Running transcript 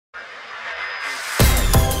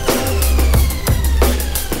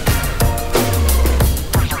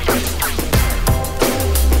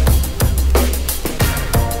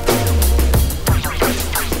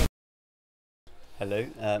Hello,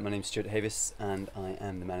 my name's Stuart Havis and I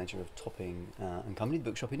am the manager of Topping and Company, the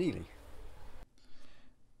bookshop in Ely.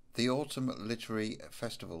 The Autumn Literary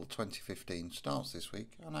Festival 2015 starts this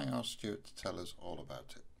week, and I asked Stuart to tell us all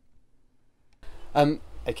about it.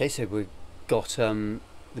 Okay, so we've got the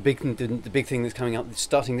big thing that's coming up,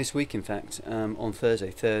 starting this week in fact, on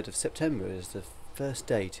Thursday, 3rd of September is the first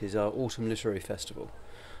date, is our Autumn Literary Festival.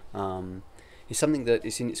 It's something that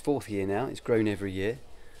is in its 4th year now, it's grown every year.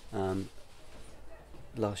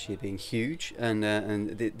 Last year being huge, and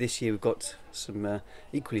this year we've got some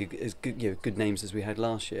equally as good names as we had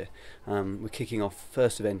last year. We're kicking off.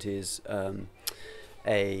 First event is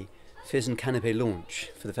a Fizz and Canapé launch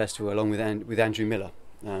for the festival, along with Andrew Miller,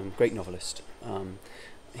 great novelist.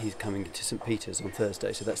 He's coming to St Peter's on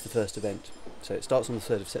Thursday, so that's the first event. So it starts on the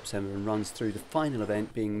 3rd of September and runs through the final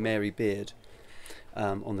event being Mary Beard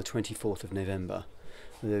on the 24th of November.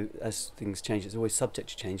 As things change, it's always subject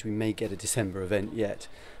to change. We may get a December event yet,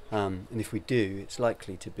 and if we do, it's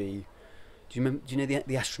likely to be. Do you know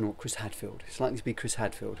the astronaut Chris Hadfield? It's likely to be Chris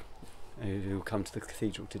Hadfield who will come to the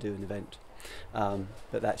cathedral to do an event,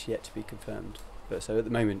 but that's yet to be confirmed. But so at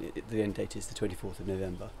the moment, the end date is the 24th of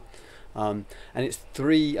November, and it's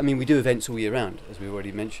three. I mean, we do events all year round, as we've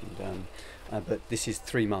already mentioned, but this is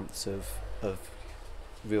 3 months of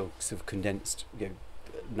real sort of condensed,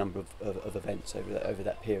 number of events over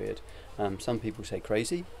that period. Some people say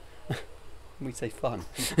crazy, we say fun.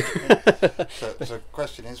 So the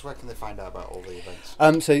question is, where can they find out about all the events?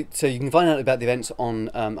 So you can find out about the events on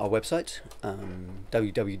our website,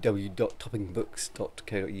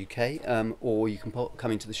 www.toppingsbooks.co.uk, or you can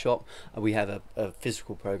come into the shop. We have a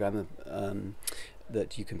physical programme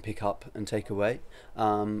that you can pick up and take away.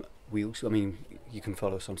 We also, you can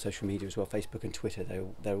follow us on social media as well, Facebook and Twitter. They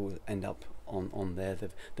all end up on there.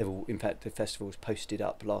 They've all, in fact, the festival was posted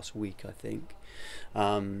up last week, I think.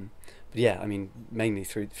 But yeah, mainly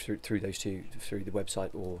through those two, through the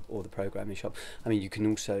website or the programming shop. You can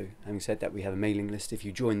also, having said that, we have a mailing list. If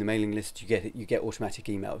you join the mailing list, you get automatic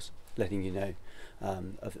emails letting you know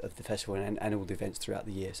of the festival and all the events throughout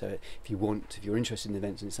the year. So if you're interested in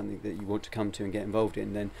events and it's something that you want to come to and get involved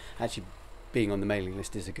in, then actually being on the mailing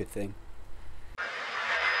list is a good thing.